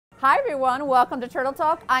Hi everyone, welcome to Turtle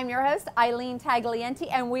Talk. I'm your host, Eileen Taglienti,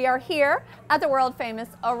 and we are here at the world famous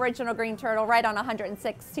Original Greene Turtle right on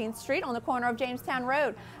 116th Street on the corner of Jamestown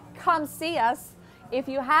Road. Come see us if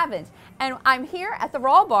you haven't. And I'm here at the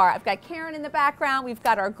Raw Bar. I've got Karen in the background. We've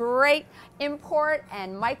got our great import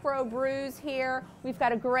and micro brews here. We've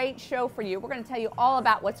got a great show for you. We're going to tell you all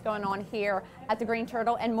about what's going on here at the Greene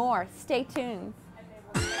Turtle and more. Stay tuned.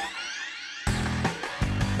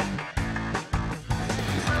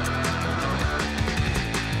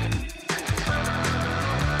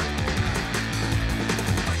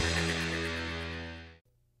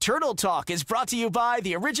 Turtle Talk is brought to you by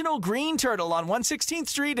the Original Greene Turtle on 116th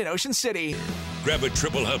Street in Ocean City. Grab a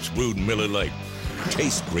triple hops brewed Miller Lite.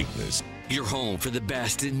 Taste greatness. Your home for the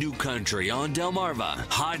best in New Country on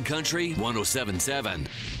Delmarva. Hot Country 107.7.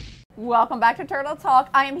 Welcome back to Turtle Talk.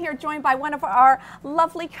 I am here joined by one of our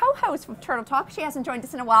lovely co-hosts of Turtle Talk. She hasn't joined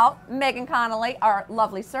us in a while, Megan Connolly, our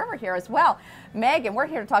lovely server here as well. Megan, we're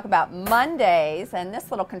here to talk about Mondays and this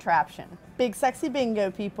little contraption. Big Sexy Bingo,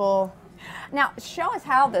 people. Now, show us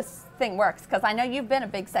how this thing works, because I know you've been a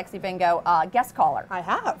Big Sexy Bingo guest caller. I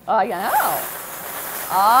have. Oh, you know.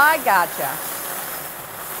 I gotcha.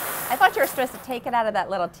 I thought you were supposed to take it out of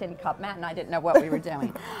that little tin cup, Matt, and I didn't know what we were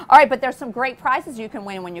doing. All right, but there's some great prizes you can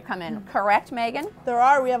win when you come in, correct, Megan? There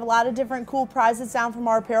are. We have a lot of different cool prizes down from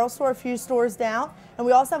our apparel store, a few stores down. And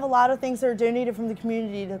we also have a lot of things that are donated from the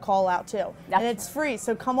community to call out, too. And it's free,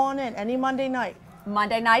 so come on in any Monday night.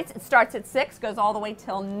 Monday nights, it starts at 6, goes all the way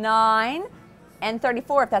till 9 and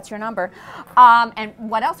 34 if that's your number. And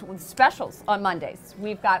what else? Specials on Mondays.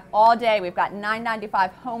 We've got all day. We've got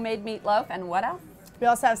 $9.95 homemade meatloaf, and what else? We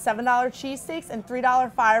also have $7 cheesesteaks and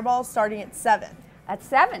 $3 fireballs starting at 7. At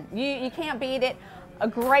 7. You can't beat it. A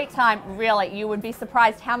great time, really. You would be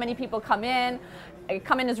surprised how many people come in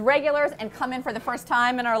as regulars and come in for the first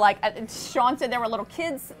time and are like, Sean said there were little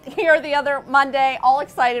kids here the other Monday, all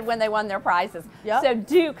excited when they won their prizes. Yep. So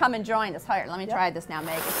do come and join us. Here, let me try this now,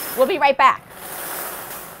 Megan. We'll be right back.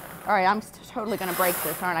 All right, I'm totally going to break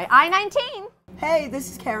this, aren't I? I-19. Hey, this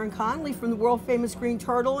is Karen Connolly from the world famous Greene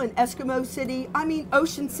Turtle in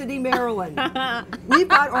Ocean City, Maryland. We've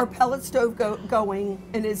got our pellet stove going,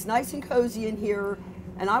 and it's nice and cozy in here.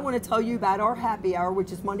 And I want to tell you about our happy hour,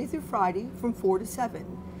 which is Monday through Friday from 4 to 7.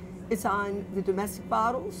 It's on the domestic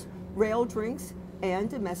bottles, rail drinks, and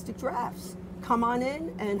domestic drafts. Come on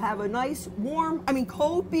in and have a nice,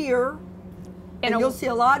 cold beer, and you'll see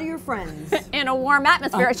a lot of your friends. In a warm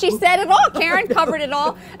atmosphere. She said it all. Karen covered it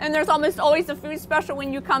all. And there's almost always a food special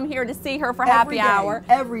when you come here to see her for happy hour.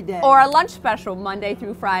 Every day. Or a lunch special Monday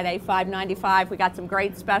through Friday, $5.95. We got some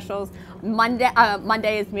great specials. Monday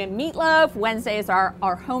is meatloaf. Wednesday is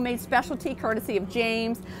our homemade specialty, courtesy of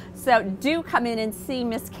James. So do come in and see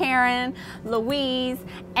Miss Karen, Louise,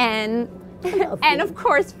 and of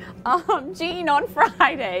course, Jean on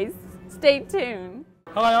Fridays. Stay tuned.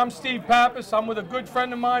 Hi, I'm Steve Pappas. I'm with a good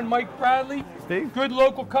friend of mine, Mike Bradley. Steve. Good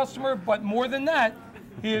local customer, but more than that,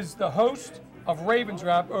 he is the host of Ravens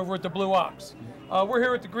Wrap over at the Blue Ox. We're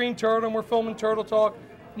here at the Greene Turtle and we're filming Turtle Talk.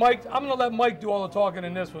 Mike, I'm going to let Mike do all the talking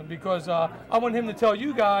in this one because I want him to tell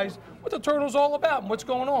you guys what the Turtle's all about and what's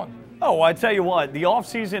going on. Oh, I tell you what, the off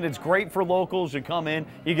season, it's great for locals. You come in,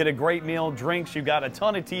 you get a great meal, drinks. You've got a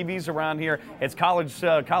ton of TVs around here. It's college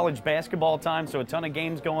basketball time, so a ton of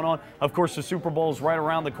games going on. Of course, the Super Bowl's right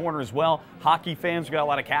around the corner as well. Hockey fans, we've got a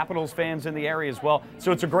lot of Capitals fans in the area as well.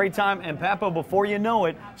 So it's a great time. And Papa, before you know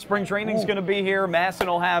it, spring training's going to be here. Masson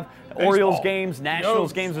will have Orioles games,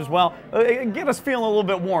 Nationals games as well. Get us feeling a little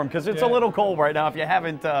bit warm because it's a little cold right now if you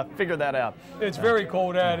haven't figured that out. It's very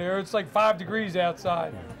cold out here. It's like 5 degrees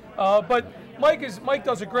outside. But Mike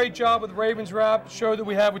does a great job with Ravens Wrap, show that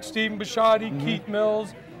we have with Stephen Bisciotti, Keith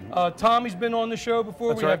Mills. Tommy's been on the show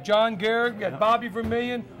before. We have John Garrett, we got Bobby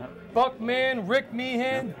Vermillion, Buckman, Rick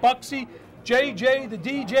Meehan, Bucksy, JJ, the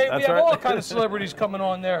DJ. We have all kind of celebrities coming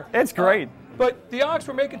on there. It's great. But the Ox,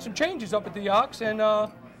 we're making some changes up at the Ox, and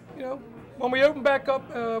you know, when we open back up,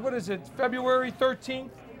 what is it, February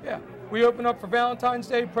 13th? Yeah, we open up for Valentine's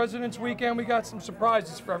Day, President's Weekend. We got some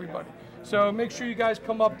surprises for everybody. So make sure you guys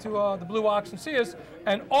come up to the Blue Ox and see us.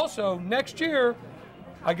 And also, next year,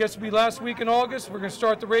 I guess it'll be last week in August, we're going to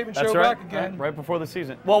start the Raven Show back again. Right before the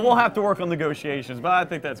season. Well, we'll have to work on negotiations, but I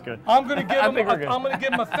think that's good. I'm going to give him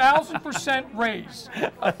a 1,000% raise.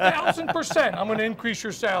 1,000%. I'm going to increase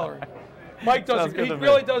your salary. Mike does. He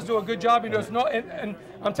really does do a good job. He does no, and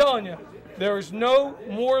I'm telling you, there is no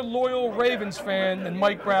more loyal Ravens fan than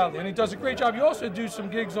Mike Bradley, and he does a great job. You also do some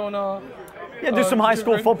gigs on Yeah, do some high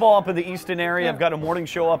school right? football up in the Easton area. Yeah. I've got a morning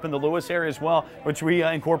show up in the Lewis area as well, which we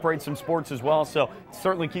incorporate some sports as well. So it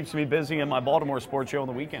certainly keeps me busy in my Baltimore sports show on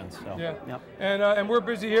the weekends. So, yeah. And we're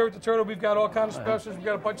busy here at the Turtle. We've got all kinds of specials. We've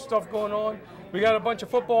got a bunch of stuff going on. We got a bunch of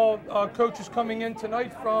football coaches coming in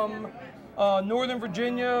tonight from Northern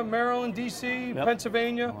Virginia, Maryland, D.C.,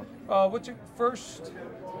 Pennsylvania. What's your first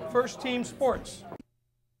team sports?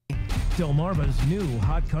 Delmarva's new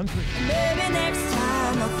hot country. Maybe next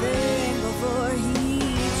time I'll think before he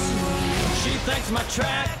shoots. She thinks my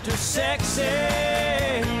tractor's sexy.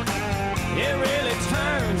 It really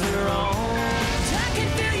turns her on. I can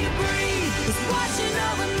feel you breathe. It's watching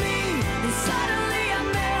over me. And suddenly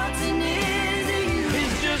I'm melting into you.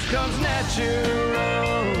 It just comes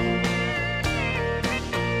natural.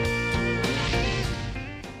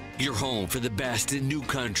 Your home for the best in new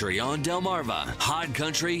country on Delmarva. Hot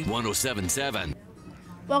Country 107.7.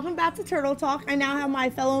 Welcome back to Turtle Talk. I now have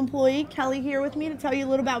my fellow employee, Kelly, here with me to tell you a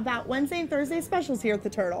little about Wednesday and Thursday specials here at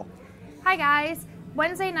the Turtle. Hi guys.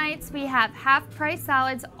 Wednesday nights we have half-price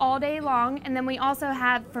salads all day long, and then we also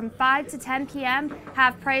have from 5 to 10 p.m.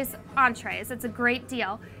 half-price entrees. It's a great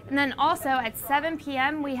deal. And then also at 7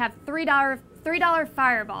 p.m. we have $3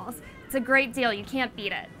 fireballs. It's a great deal. You can't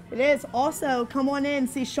beat it. It is. Also, come on in and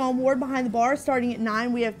see Sean Ward behind the bar. Starting at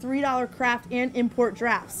 9, we have $3 craft and import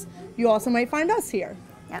drafts. You also might find us here.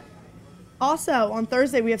 Yep. Also, on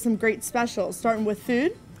Thursday, we have some great specials, starting with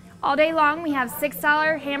food. All day long, we have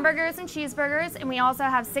 $6 hamburgers and cheeseburgers, and we also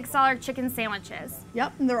have $6 chicken sandwiches.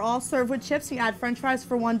 Yep, and they're all served with chips. You add french fries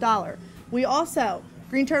for $1. We also,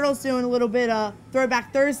 Green Turtle's doing a little bit of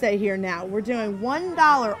Throwback Thursday here now. We're doing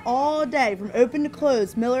 $1 all day from open to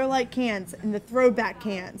close, Miller Lite cans and the throwback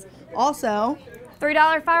cans. Also,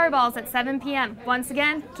 $3 fireballs at 7 p.m. Once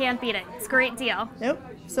again, can't beat it. It's a great deal. Nope.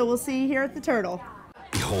 So we'll see you here at the Turtle.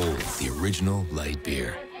 Behold the original light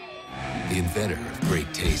beer. The inventor of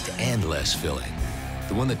great taste and less filling.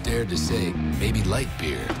 The one that dared to say, maybe light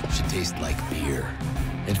beer should taste like beer.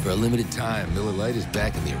 And for a limited time, Miller Lite is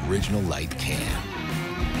back in the original light can.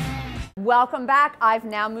 Welcome back. I've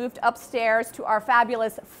now moved upstairs to our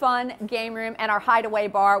fabulous fun game room and our hideaway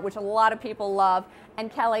bar, which a lot of people love.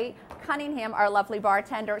 And Kelly Cunningham, our lovely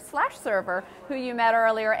bartender / server, who you met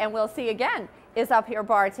earlier and we'll see again, is up here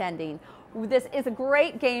bartending. This is a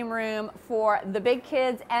great game room for the big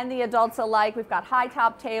kids and the adults alike. We've got high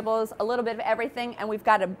top tables, a little bit of everything, and we've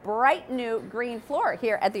got a bright new green floor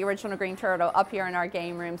here at the original Green Turtle up here in our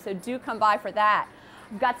game room. So do come by for that.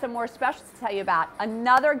 We've got some more specials to tell you about.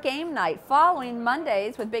 Another game night following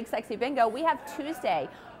Mondays with Big Sexy Bingo. We have Tuesday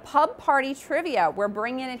Pub Party Trivia. We're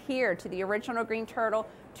bringing it here to the original Green Turtle.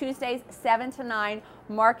 Tuesdays 7 to 9.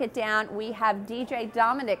 Mark it down. We have DJ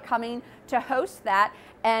Dominic coming to host that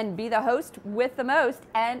and be the host with the most,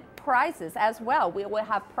 and prizes as well. We will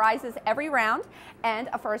have prizes every round and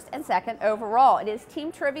a first and second overall. It is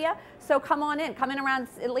team trivia, so come on in. Come in around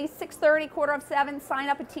at least 6:30, 6:45, sign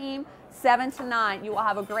up a team, 7 to 9. You will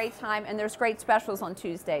have a great time, and there's great specials on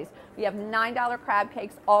Tuesdays. We have $9 crab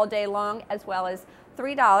cakes all day long, as well as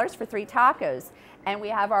 $3 for 3 tacos. And we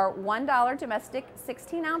have our $1 domestic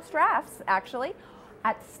 16-ounce drafts, actually,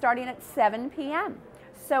 starting at 7 p.m.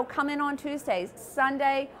 So come in on Tuesdays.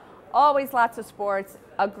 Sunday, always lots of sports.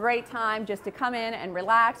 A great time just to come in and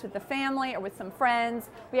relax with the family or with some friends.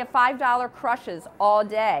 We have $5 crushes all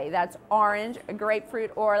day. That's orange,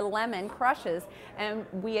 grapefruit, or lemon crushes. And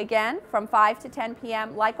we, again, from 5 to 10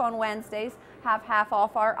 p.m., like on Wednesdays, have half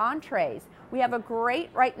off our entrees. We have a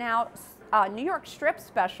great, right now, New York strip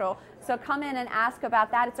special. So come in and ask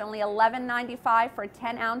about that. It's only $11.95 for a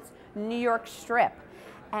 10-ounce New York strip.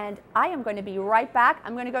 And I am going to be right back.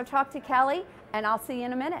 I'm going to go talk to Kelly, and I'll see you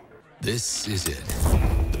in a minute. This is it.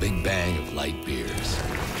 The big bang of light beers.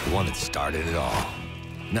 The one that started it all.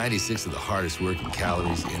 96 of the hardest working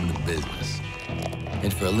calories in the business.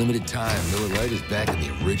 And for a limited time, Miller Lite is back in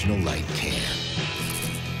the original light can.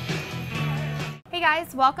 Hey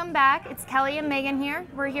guys, welcome back. It's Kelly and Megan here.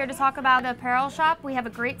 We're here to talk about the apparel shop. We have a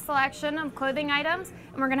great selection of clothing items,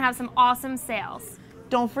 and we're going to have some awesome sales.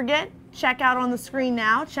 Don't forget, check out on the screen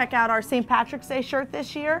now. Check out our St. Patrick's Day shirt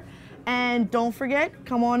this year. And don't forget,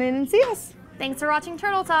 come on in and see us. Thanks for watching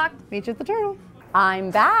Turtle Talk. Meet you at the Turtle.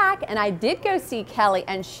 I'm back, and I did go see Kelly,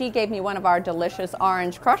 and she gave me one of our delicious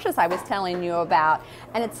orange crushes I was telling you about.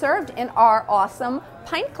 And it's served in our awesome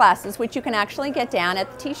pint glasses, which you can actually get down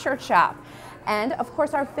at the t-shirt shop. And of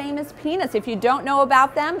course our famous peanuts. If you don't know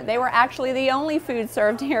about them, they were actually the only food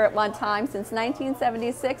served here at one time since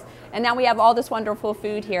 1976. And now we have all this wonderful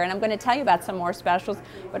food here. And I'm going to tell you about some more specials.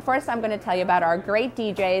 But first I'm going to tell you about our great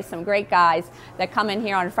DJs, some great guys that come in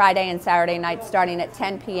here on Friday and Saturday nights starting at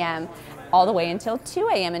 10 p.m. all the way until 2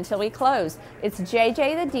 a.m. until we close. It's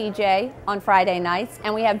JJ the DJ on Friday nights,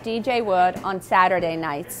 and we have DJ Wood on Saturday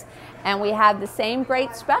nights. And we have the same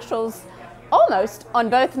great specials almost on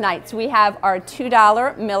both nights. We have our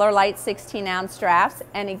 $2 Miller Lite 16-ounce drafts,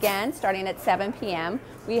 and again, starting at 7 p.m.,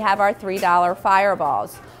 we have our $3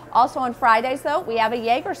 Fireballs. Also on Fridays, though, we have a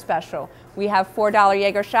Jaeger special. We have $4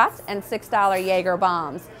 Jaeger shots and $6 Jaeger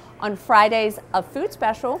bombs. On Fridays of food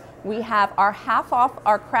special, we have our half off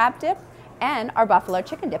our crab dip and our buffalo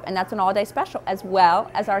chicken dip, and that's an all-day special, as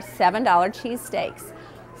well as our $7 cheesesteaks.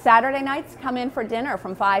 Saturday nights, come in for dinner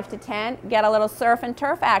from 5 to 10, get a little surf and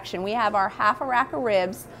turf action. We have our half a rack of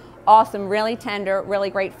ribs, awesome, really tender, really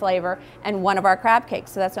great flavor, and one of our crab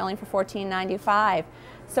cakes, so that's only for $14.95.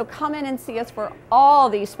 So come in and see us for all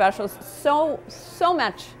these specials. So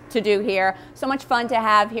much to do here, so much fun to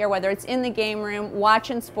have here, whether it's in the game room,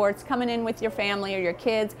 watching sports, coming in with your family or your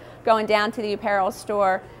kids, going down to the apparel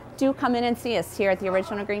store. Do come in and see us here at the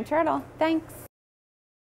Original Green Turtle. Thanks.